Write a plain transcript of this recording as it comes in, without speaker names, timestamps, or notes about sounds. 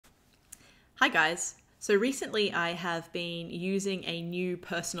Hi guys. So recently I have been using a new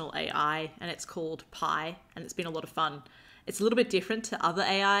personal AI and it's called Pi and it's been a lot of fun. It's a little bit different to other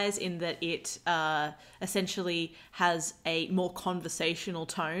AIs in that it essentially has a more conversational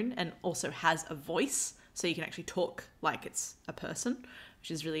tone and also has a voice. So you can actually talk like it's a person,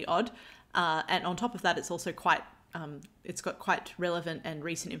 which is really odd. And on top of that, it's also it's got quite relevant and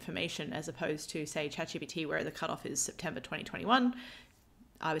recent information as opposed to, say, ChatGPT, where the cutoff is September 2021.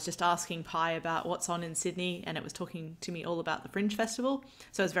 I was just asking Pi about what's on in Sydney, and it was talking to me all about the Fringe Festival.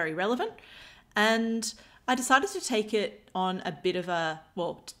 So it's very relevant. And I decided to take it on a bit of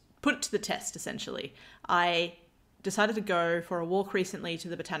put it to the test, essentially. I decided to go for a walk recently to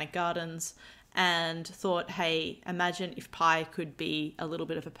the Botanic Gardens and thought, hey, imagine if Pi could be a little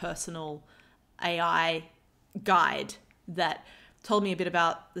bit of a personal AI guide that told me a bit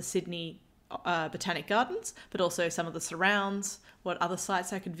about the Sydney Botanic Gardens, but also some of the surrounds, what other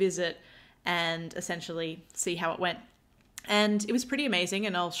sites I could visit, and essentially see how it went. And it was pretty amazing,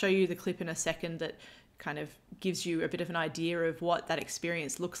 and I'll show you the clip in a second that kind of gives you a bit of an idea of what that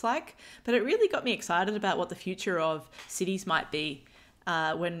experience looks like. But it really got me excited about what the future of cities might be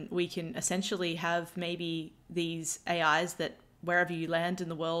when we can essentially have maybe these AIs that wherever you land in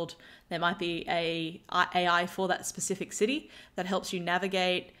the world, there might be a AI for that specific city that helps you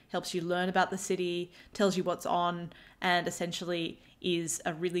navigate, helps you learn about the city, tells you what's on, and essentially is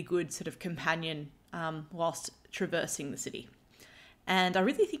a really good sort of companion whilst traversing the city. And I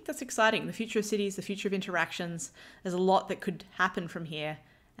really think that's exciting. The future of cities, the future of interactions, there's a lot that could happen from here.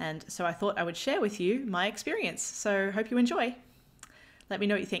 And so I thought I would share with you my experience. So hope you enjoy. Let me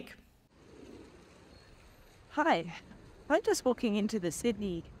know what you think. Hi, I'm just walking into the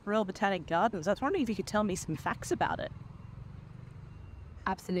Sydney Royal Botanic Gardens. I was wondering if you could tell me some facts about it.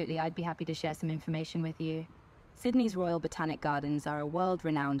 Absolutely, I'd be happy to share some information with you. Sydney's Royal Botanic Gardens are a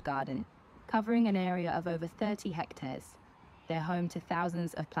world-renowned garden, covering an area of over 30 hectares. They're home to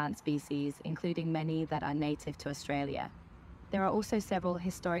thousands of plant species, including many that are native to Australia. There are also several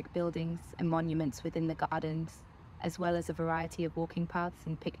historic buildings and monuments within the gardens, as well as a variety of walking paths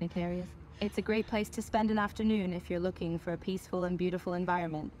and picnic areas. It's a great place to spend an afternoon if you're looking for a peaceful and beautiful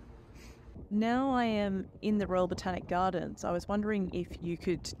environment. Now I am in the Royal Botanic Gardens. I was wondering if you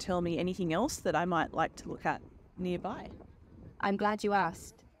could tell me anything else that I might like to look at nearby. I'm glad you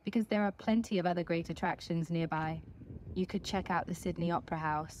asked, because there are plenty of other great attractions nearby. You could check out the Sydney Opera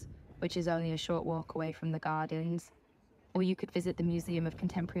House, which is only a short walk away from the gardens, or you could visit the Museum of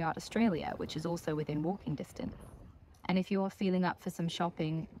Contemporary Art Australia, which is also within walking distance. And if you're feeling up for some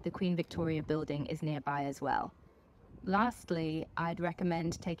shopping, the Queen Victoria building is nearby as well. Lastly, I'd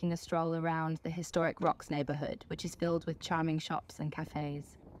recommend taking a stroll around the historic Rocks neighbourhood, which is filled with charming shops and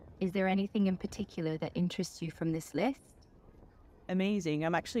cafes. Is there anything in particular that interests you from this list? Amazing.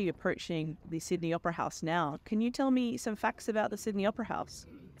 I'm actually approaching the Sydney Opera House now. Can you tell me some facts about the Sydney Opera House?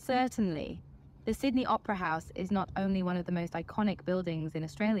 Certainly. The Sydney Opera House is not only one of the most iconic buildings in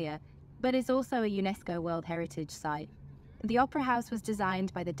Australia, but is also a UNESCO World Heritage Site. The Opera House was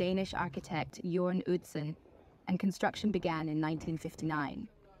designed by the Danish architect Jorn Utzon, and construction began in 1959.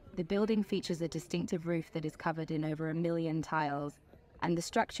 The building features a distinctive roof that is covered in over 1 million tiles, and the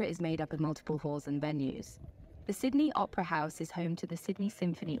structure is made up of multiple halls and venues. The Sydney Opera House is home to the Sydney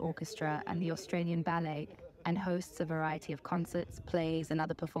Symphony Orchestra and the Australian Ballet, and hosts a variety of concerts, plays, and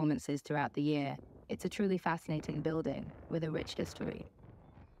other performances throughout the year. It's a truly fascinating building with a rich history.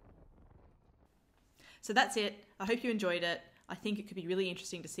 So that's it. I hope you enjoyed it. I think it could be really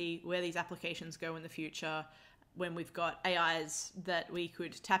interesting to see where these applications go in the future when we've got AIs that we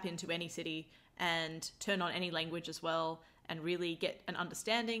could tap into any city and turn on any language as well and really get an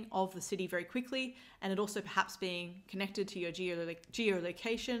understanding of the city very quickly, and it also perhaps being connected to your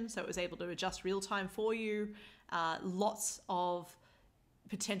geolocation, so it was able to adjust real time for you. Lots of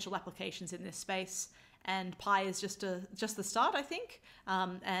potential applications in this space, and Pi is just the start, I think.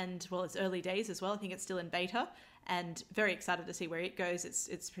 And well, it's early days as well. I think it's still in beta, and very excited to see where it goes.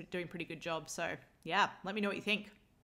 It's doing a pretty good job. So yeah, let me know what you think.